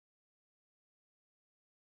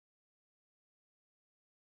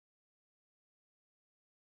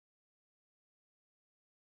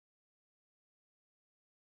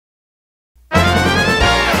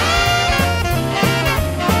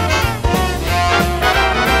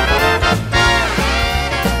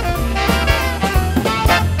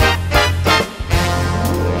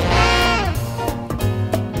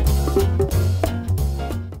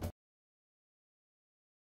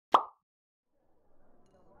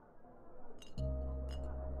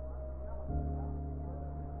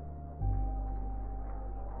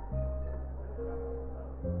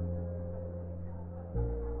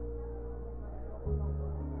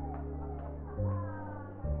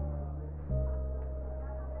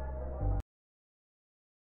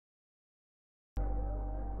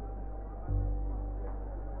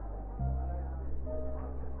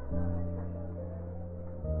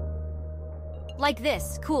Like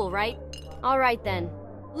this. Cool, right? Alright then.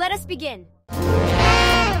 Let us begin.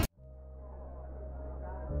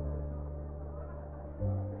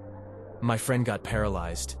 My friend got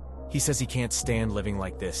paralyzed. He says he can't stand living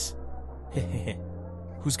like this.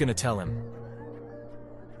 Who's gonna tell him?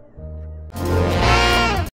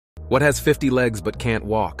 What has 50 legs but can't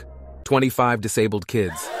walk? 25 disabled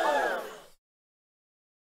kids.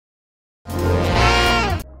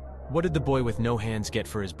 What did the boy with no hands get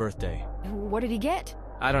for his birthday? What did he get?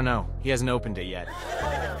 I don't know. He hasn't opened it yet.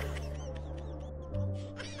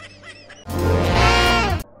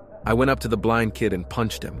 I went up to the blind kid and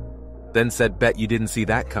punched him. Then said, bet you didn't see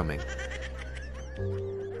that coming.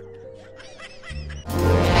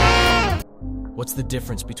 What's the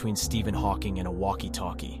difference between Stephen Hawking and a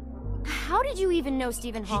walkie-talkie? How did you even know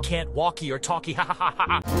Stephen Hawking? He can't walkie or talkie, ha ha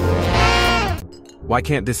ha ha! Why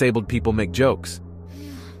can't disabled people make jokes?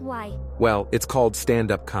 Why? Well, it's called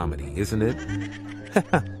stand-up comedy, isn't it?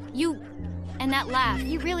 You... and that laugh,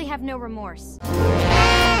 you really have no remorse.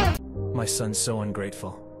 My son's so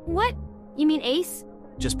ungrateful. What? You mean Ace?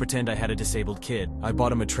 Just pretend I had a disabled kid. I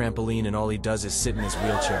bought him a trampoline and all he does is sit in his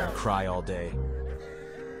wheelchair and cry all day.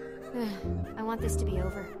 I want this to be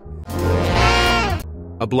over.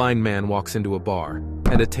 A blind man walks into a bar,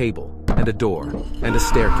 and a table, and a door, and a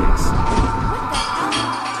staircase. What the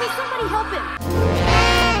hell? Please somebody help him!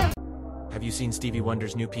 Have you seen Stevie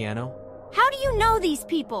Wonder's new piano? How do you know these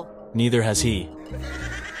people? Neither has he.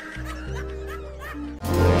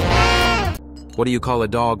 What do you call a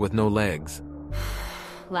dog with no legs?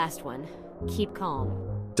 Last one. Keep calm.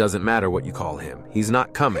 Doesn't matter what you call him. He's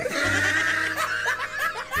not coming.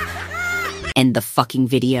 End the fucking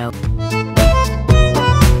video.